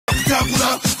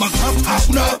takura maglavu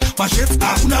hakuna mashets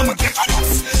hakuna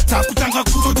magethots takutanga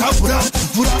kutotabura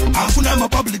mvura hakuna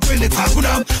mapublic toilets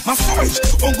hakuna masewage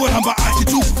ongoramba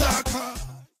achitukuraka.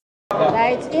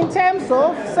 Right, in terms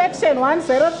of Section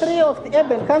 103 of the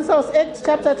Urban Councils Act,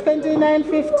 Chapter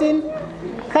 2915,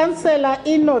 Councillor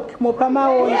Enoch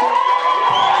Mopamaon.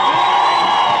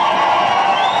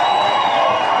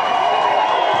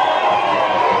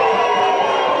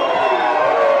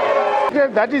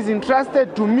 That is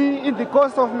entrusted to me in the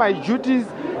course of my duties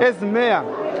as mayor,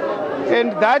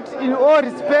 and that in all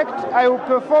respect I will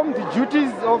perform the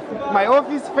duties of my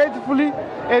office faithfully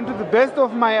and to the best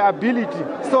of my ability.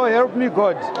 So help me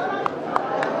God.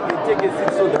 You take a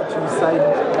seat so that you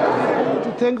sign.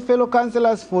 To thank fellow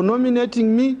councillors for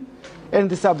nominating me and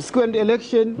the subsequent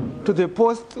election to the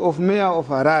post of Mayor of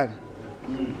Harare.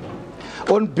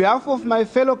 On behalf of my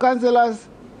fellow councillors,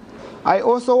 I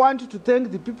also want to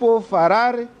thank the people of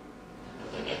Harare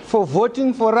for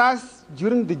voting for us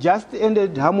during the just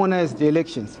ended harmonized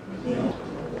elections.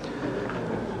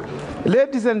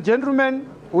 Ladies and gentlemen,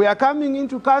 we are coming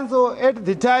into council at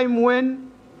the time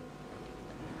when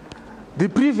the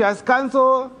previous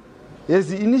council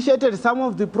has initiated some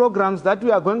of the programs that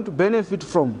we are going to benefit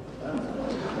from.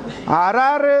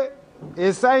 Harare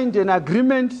has signed an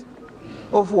agreement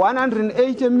of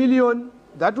 180 million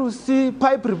that will see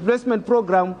pipe replacement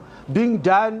program being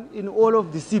done in all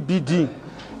of the CBD.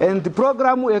 And the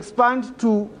program will expand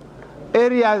to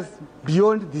areas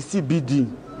beyond the CBD.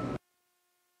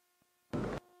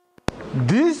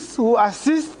 This will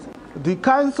assist the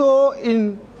council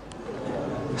in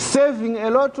saving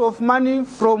a lot of money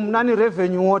from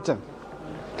non-revenue water.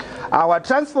 Our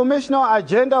transformational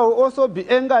agenda will also be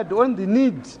anchored on the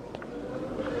need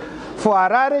for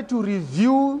Harare to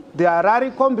review the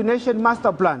Harare Combination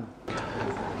Master Plan.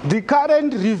 The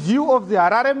current review of the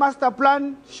Harare Master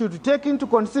Plan should take into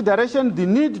consideration the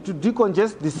need to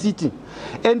decongest the city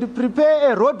and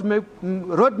prepare a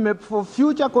roadmap for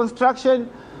future construction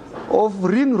of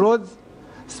ring roads,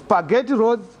 spaghetti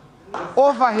roads,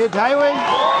 overhead highways.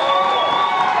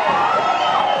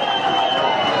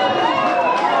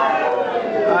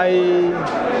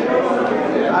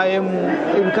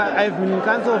 I've been in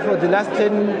council for the last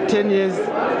 10 years,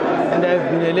 and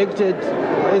I've been elected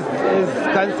as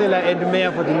councillor and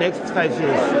mayor for the next 5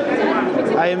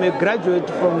 years. I am a graduate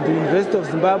from the University of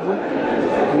Zimbabwe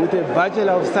with a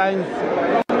Bachelor of Science,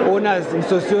 honors in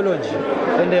sociology,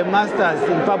 and a master's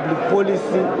in public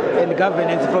policy and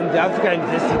governance from the Africa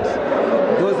University.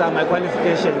 Those are my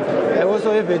qualifications. I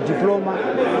also have a diploma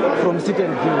from City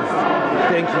and Guilds.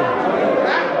 Thank you.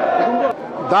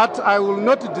 That I will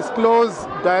not disclose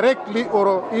directly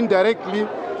or indirectly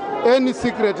any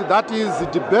secret that is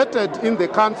debated in the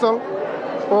council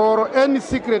or any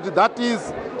secret that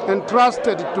is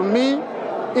entrusted to me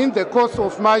in the course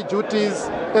of my duties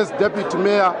as deputy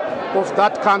mayor of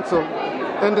that council,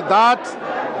 and that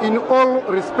in all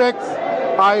respects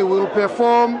I will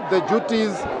perform the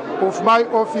duties of my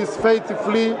office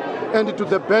faithfully and to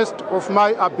the best of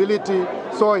my ability,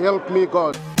 so help me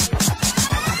God.